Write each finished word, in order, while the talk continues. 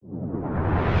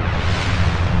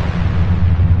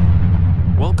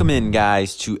Welcome in,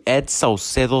 guys, to Ed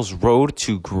Salcedo's Road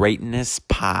to Greatness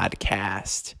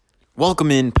podcast. Welcome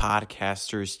in,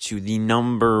 podcasters, to the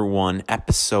number one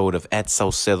episode of Ed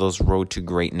Salcedo's Road to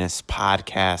Greatness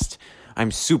podcast.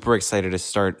 I'm super excited to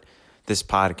start this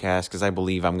podcast because I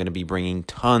believe I'm going to be bringing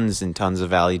tons and tons of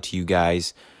value to you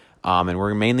guys. And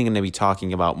we're mainly going to be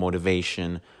talking about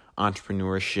motivation,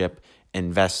 entrepreneurship,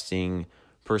 investing,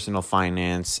 personal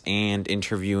finance, and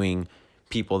interviewing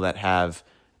people that have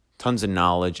tons of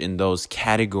knowledge in those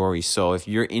categories. So if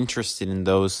you're interested in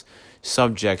those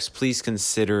subjects, please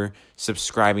consider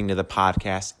subscribing to the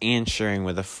podcast and sharing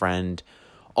with a friend.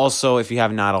 Also, if you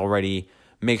have not already,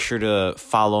 make sure to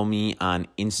follow me on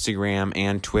Instagram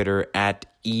and Twitter at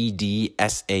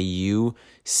EDSAUCEDOO.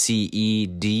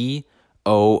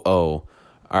 All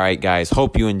right, guys,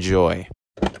 hope you enjoy.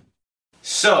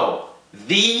 So,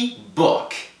 the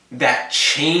book that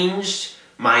changed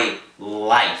my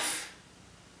life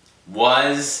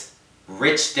was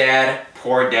Rich Dad,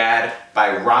 Poor Dad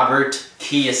by Robert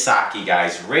Kiyosaki,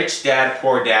 guys. Rich Dad,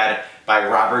 Poor Dad by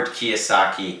Robert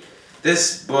Kiyosaki.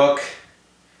 This book,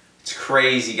 it's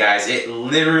crazy, guys. It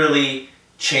literally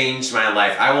changed my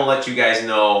life. I will let you guys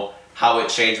know how it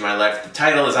changed my life. The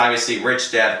title is obviously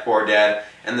Rich Dad, Poor Dad,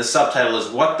 and the subtitle is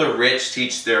What the Rich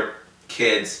Teach Their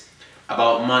Kids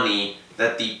About Money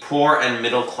That the Poor and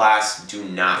Middle Class Do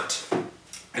Not.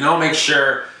 And I'll make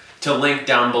sure to link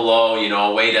down below,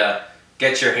 a way to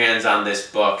get your hands on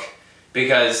this book,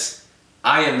 because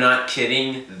I am not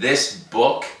kidding. This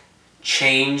book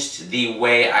changed the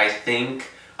way I think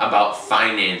about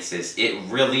finances. It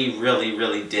really, really,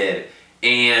 really did.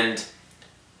 And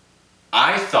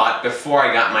I thought before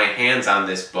I got my hands on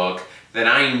this book that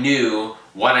I knew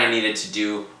what I needed to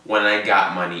do when I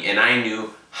got money, and I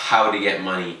knew how to get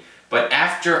money. But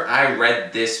after I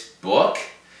read this book,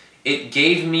 it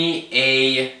gave me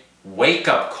a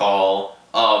wake-up call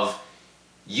of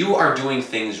you are doing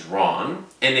things wrong,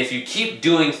 and if you keep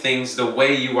doing things the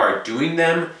way you are doing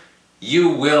them, you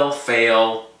will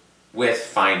fail with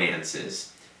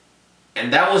finances.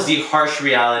 And that was the harsh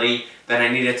reality that I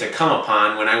needed to come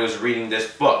upon when I was reading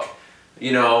this book.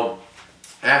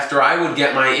 After I would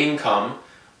get my income,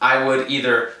 I would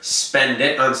either spend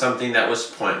it on something that was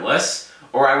pointless,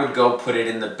 or I would go put it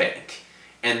in the bank.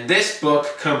 And this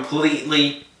book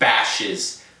completely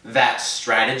bashes that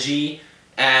strategy,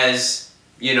 as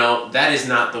that is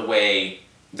not the way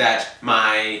that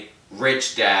my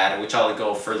rich dad, which I'll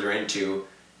go further into,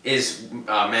 is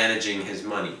managing his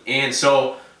money. And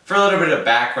so, for a little bit of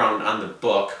background on the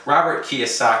book, Robert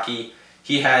Kiyosaki,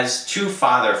 he has two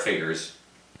father figures.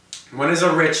 One is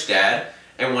a rich dad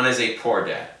and one is a poor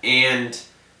dad. And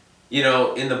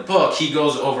in the book, he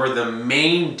goes over the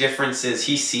main differences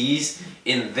he sees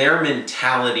in their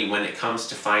mentality when it comes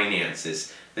to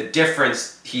finances. The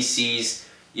difference he sees,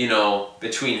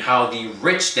 between how the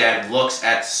rich dad looks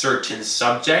at certain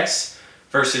subjects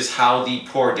versus how the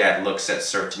poor dad looks at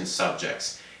certain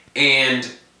subjects.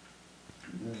 And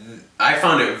I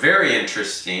found it very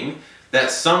interesting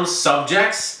that some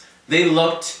subjects, they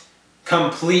looked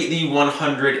completely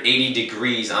 180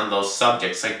 degrees on those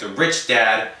subjects. Like the rich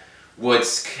dad would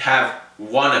have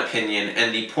one opinion,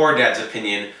 and the poor dad's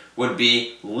opinion would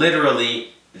be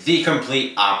literally the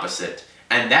complete opposite.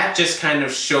 And that just kind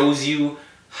of shows you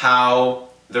how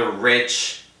the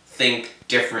rich think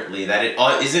differently, that it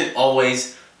isn't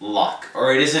always luck,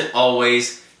 or it isn't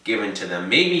always given to them.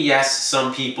 Maybe, yes,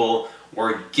 some people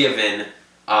were given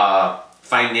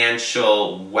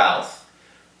financial wealth,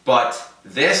 but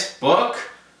this book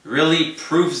really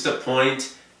proves the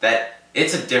point that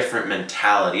it's a different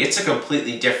mentality. It's a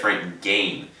completely different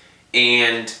game.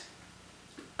 And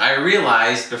I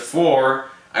realized before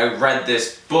I read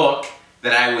this book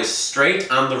that I was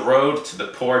straight on the road to the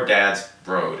poor dad's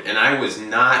road. And I was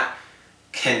not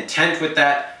content with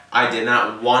that. I did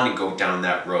not want to go down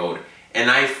that road.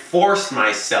 And I forced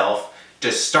myself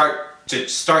to start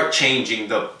changing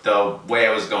the way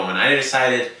I was going. I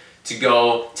decided to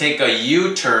go take a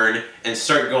U-turn and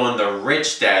start going the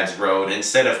rich dad's road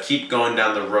instead of keep going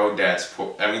down the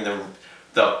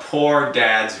the poor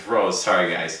dad's road.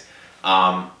 Sorry, guys.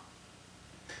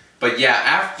 But yeah,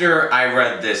 after I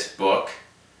read this book,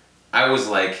 I was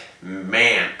like,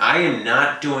 man, I am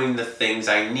not doing the things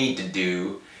I need to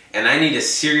do, and I need to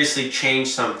seriously change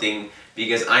something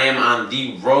because I am on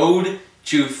the road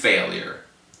to failure.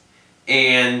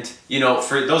 And,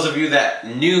 for those of you that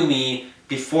knew me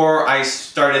before I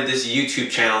started this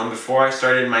YouTube channel, and before I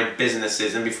started my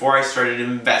businesses, and before I started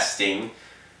investing,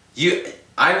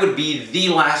 I would be the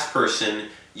last person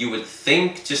you would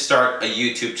think to start a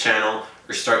YouTube channel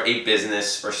or start a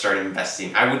business or start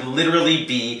investing. I would literally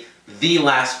be the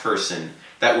last person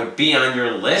that would be on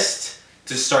your list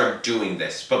to start doing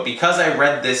this. But because I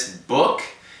read this book,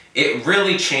 it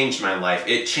really changed my life.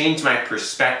 It changed my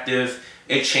perspective.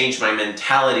 It changed my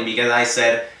mentality, because I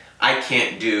said, I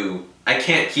can't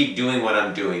keep doing what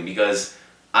I'm doing, because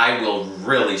I will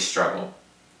really struggle.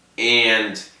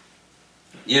 And,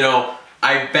 you know,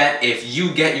 I bet if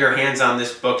you get your hands on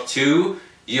this book too,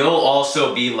 you'll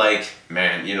also be like,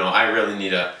 man, you know, I really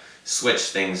need to switch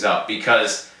things up,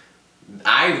 because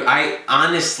I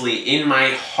honestly, in my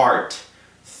heart,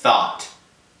 thought,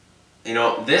 you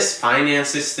know, this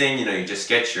finances thing, you know, you just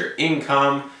get your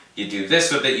income, you do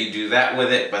this with it, you do that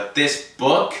with it, but this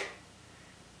book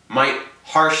might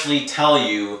harshly tell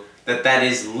you that that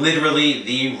is literally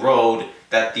the road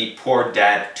that the poor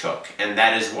dad took, and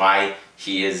that is why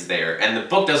he is there. And the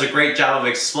book does a great job of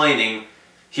explaining,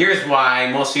 here's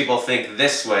why most people think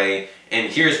this way,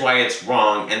 and here's why it's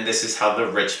wrong, and this is how the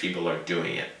rich people are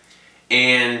doing it.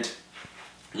 And,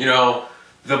 you know,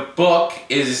 the book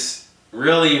is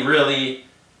really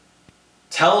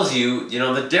tells you, you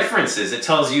know, the differences. It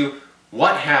tells you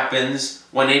what happens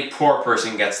when a poor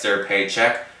person gets their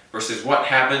paycheck versus what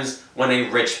happens when a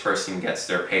rich person gets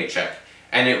their paycheck.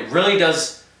 And it really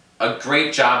does a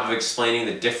great job of explaining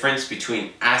the difference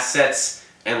between assets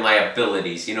and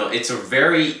liabilities. You know, it's a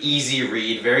very easy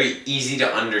read, very easy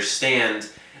to understand,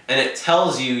 and it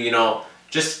tells you, you know,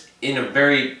 just in a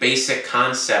very basic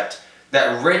concept,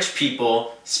 that rich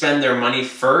people spend their money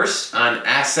first on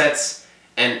assets,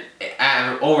 and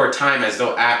over time, as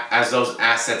those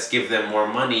assets give them more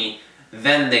money,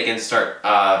 then they can start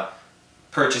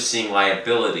purchasing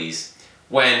liabilities.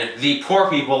 When the poor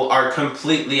people are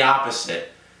completely opposite.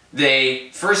 They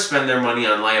first spend their money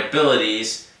on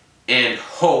liabilities and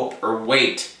hope or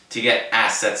wait to get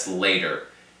assets later.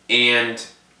 And,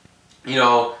 you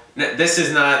know, this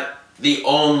is not the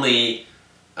only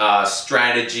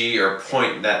strategy or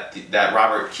point that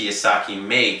Robert Kiyosaki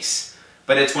makes,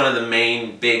 but it's one of the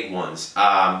main big ones.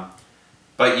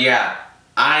 But yeah,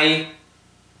 I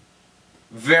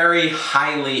very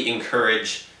highly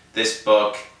encourage this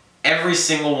book. Every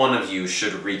single one of you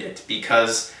should read it,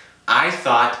 because I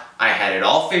thought I had it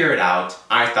all figured out.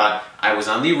 I thought I was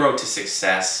on the road to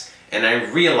success, and I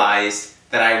realized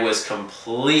that I was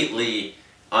completely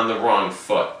on the wrong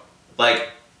foot. Like,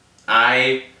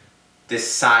 I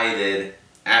decided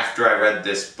after I read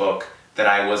this book that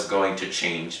I was going to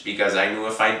change, because I knew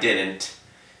if I didn't,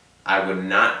 I would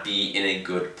not be in a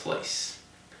good place.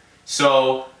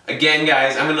 So again,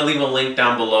 guys, I'm going to leave a link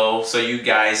down below so you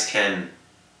guys can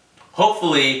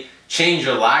hopefully change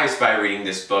your lives by reading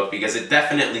this book, because it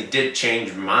definitely did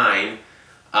change mine.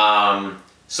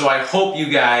 So I hope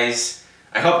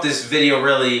this video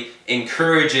really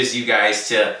encourages you guys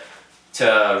to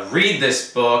read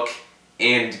this book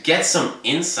and get some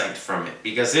insight from it,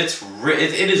 because it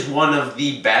is one of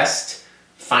the best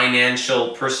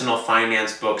personal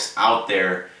finance books out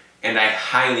there, and I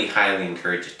highly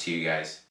encourage it to you guys.